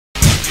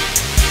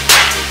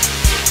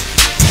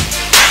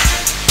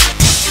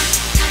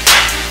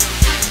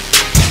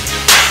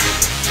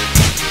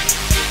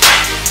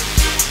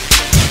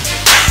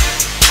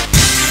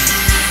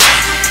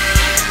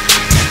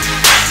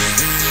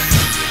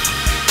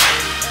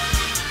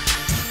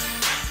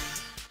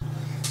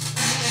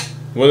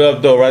What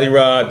up, though? Roddy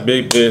Rod,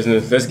 Big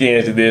Business. Let's get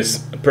into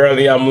this.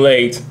 Apparently, I'm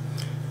late.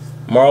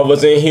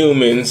 Marvel's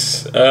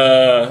Inhumans.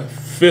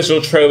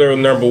 Official trailer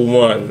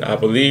 #1. I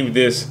believe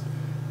this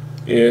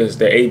is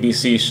the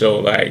ABC show.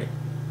 Like,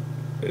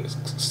 it's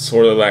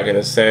sort of like in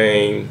the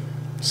same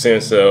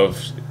sense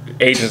of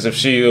Agents of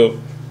S.H.I.E.L.D.,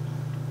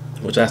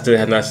 which I still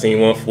have not seen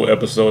one full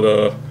episode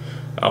of.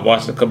 I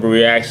watched a couple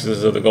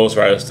reactions of the Ghost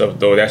Rider stuff,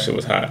 though. That shit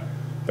was hot.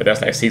 But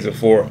that's like season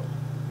 4.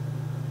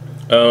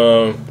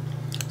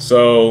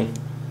 So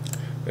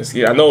let's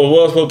get. I know it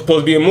was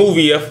supposed to be a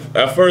movie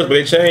at first, but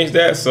they changed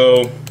that.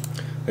 So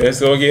let's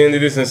go get into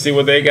this and see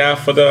what they got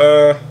for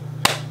the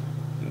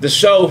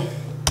show.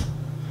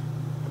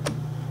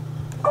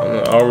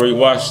 I already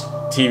watched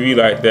TV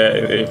like that.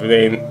 If it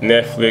ain't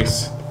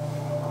Netflix,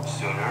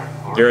 sooner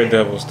or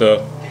Daredevil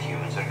stuff. the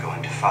humans are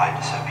going to find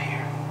us up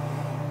here.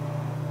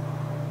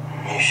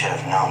 You should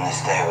have known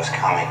this day was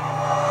coming.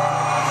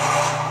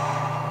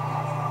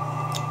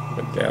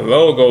 But that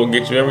logo will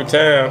get you every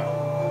time.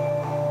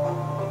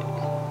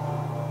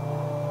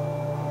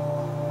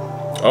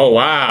 Oh,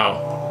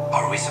 wow.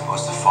 Are we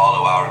supposed to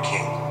follow our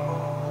king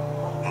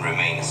and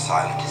remain as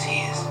silent as he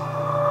is?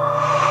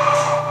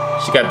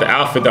 She got the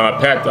outfit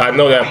on pat. I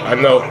know that. I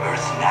know. Go to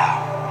Earth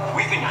now.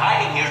 We've been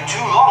hiding here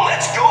too long.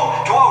 Let's go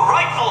to our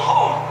rightful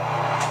home.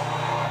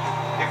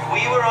 If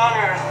we were on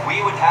Earth,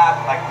 we would have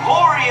a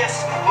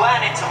glorious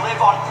planet to live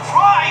on,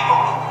 thrive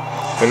on.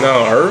 But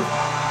now Earth.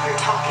 You're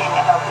talking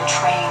about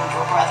betraying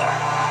your brother.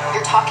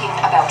 You're talking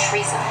about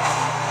treason.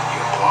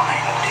 You're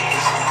blind to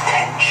his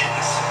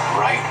intentions.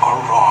 Right or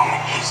wrong,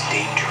 he's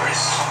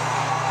dangerous.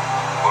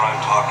 What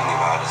I'm talking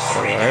about is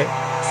freedom. Right.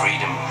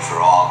 Freedom for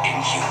all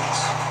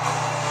Inhumans.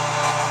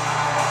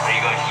 Are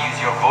you going to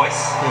use your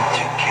voice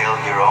to kill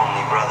your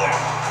only brother?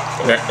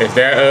 Is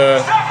that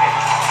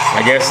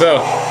I guess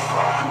so.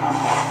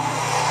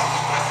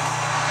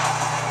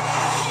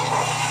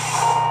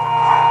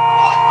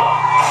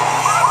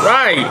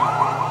 Right.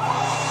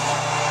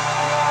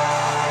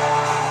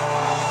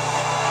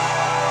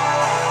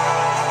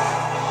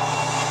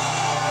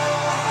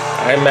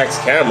 IMAX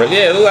camera.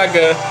 Yeah, it look like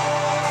a.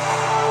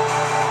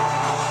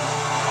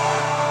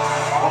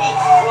 We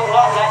will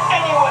not let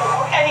anyone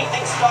or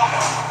anything stop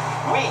us.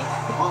 We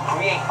will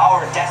create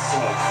our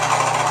destiny.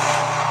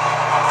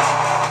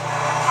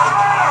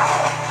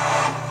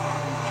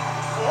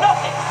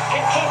 Nothing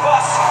can keep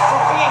us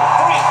from being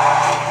free.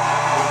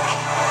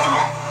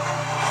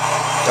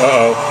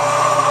 Uh-oh.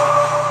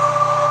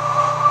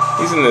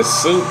 He's in this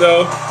suit,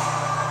 though.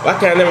 Why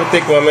can't I never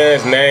think of my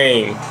man's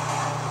name?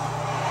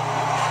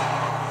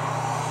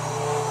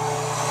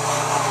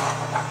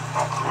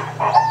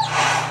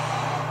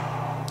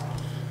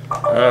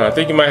 I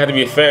think you might have to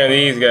be a fan of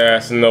these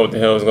guys to know what the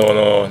hell is going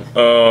on.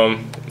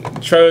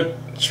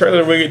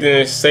 Trailer really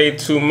didn't say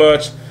too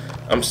much.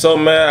 I'm so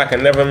mad I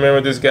can never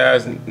remember this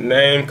guy's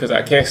name because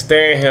I can't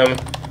stand him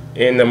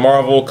in the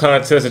Marvel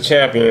Contest of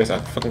Champions. I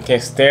fucking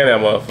can't stand that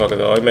motherfucker,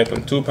 though. He make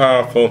him too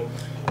powerful,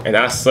 and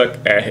I suck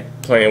at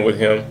playing with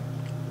him.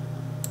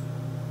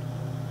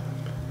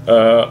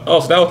 Oh,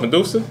 so that was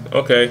Medusa?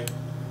 Okay.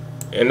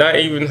 And not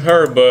even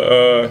her,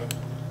 but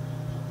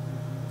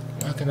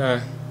how can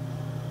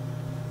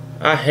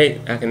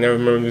I can never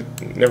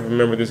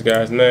remember this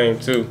guy's name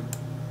too.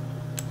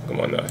 Come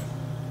on now.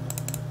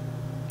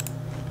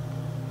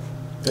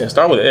 Yeah,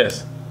 start with an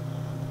S.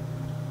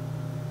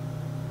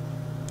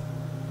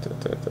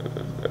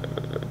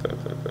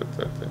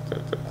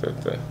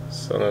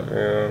 Son of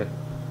him.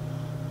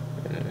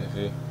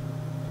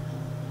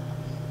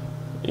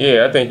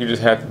 Yeah, I think you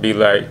just have to be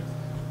like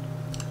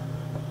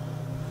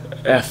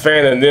a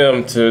fan of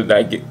them to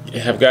like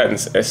have gotten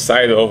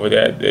excited over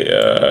that.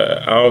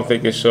 I don't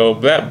think it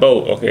showed Black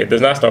Bolt. Okay, it does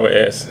not start with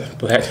S.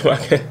 Black.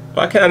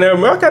 Why can't I never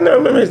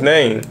remember his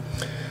name?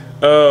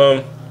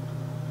 Yeah,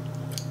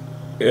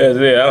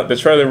 the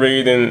trailer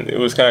reading, it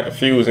was kind of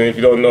confusing. If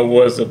you don't know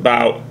what it's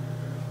about,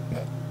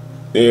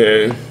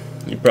 then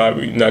you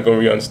probably not gonna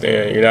really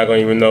understand. You're not gonna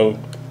even know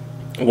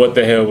what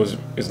the hell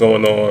is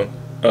going on.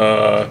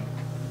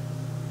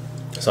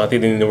 So I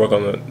think they need to work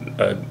on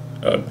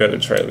a better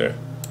trailer.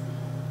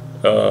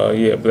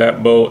 Yeah, Black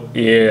Bolt.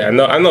 Yeah,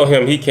 I know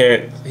him. He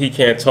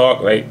can't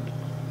talk. Like,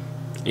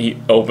 he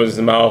opens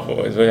his mouth,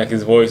 or it's like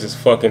his voice is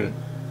fucking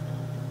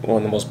one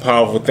of the most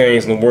powerful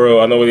things in the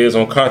world. I know it is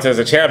on Contest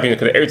of Champions,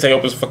 because every time he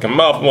opens his fucking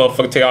mouth,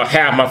 motherfucker take out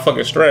half my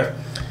fucking strength,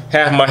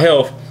 half my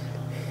health.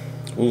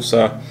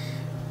 Woosah.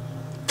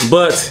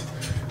 But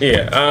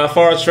yeah, as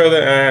far as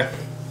trailer,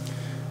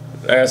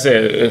 like I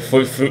said,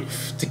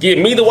 to get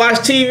me to watch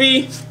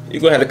TV,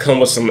 you're gonna have to come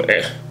with some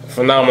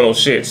phenomenal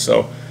shit.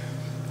 So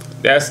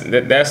that's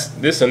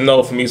this a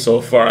no for me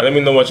so far. Let me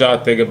know what y'all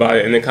think about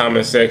it in the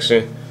comment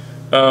section.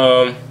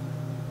 Who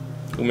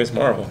Miss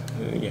Marvel?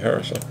 Get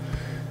her. So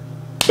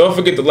don't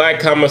forget to like,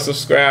 comment,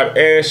 subscribe,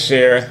 and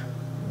share.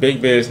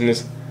 Big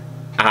Business.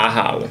 I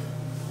holla.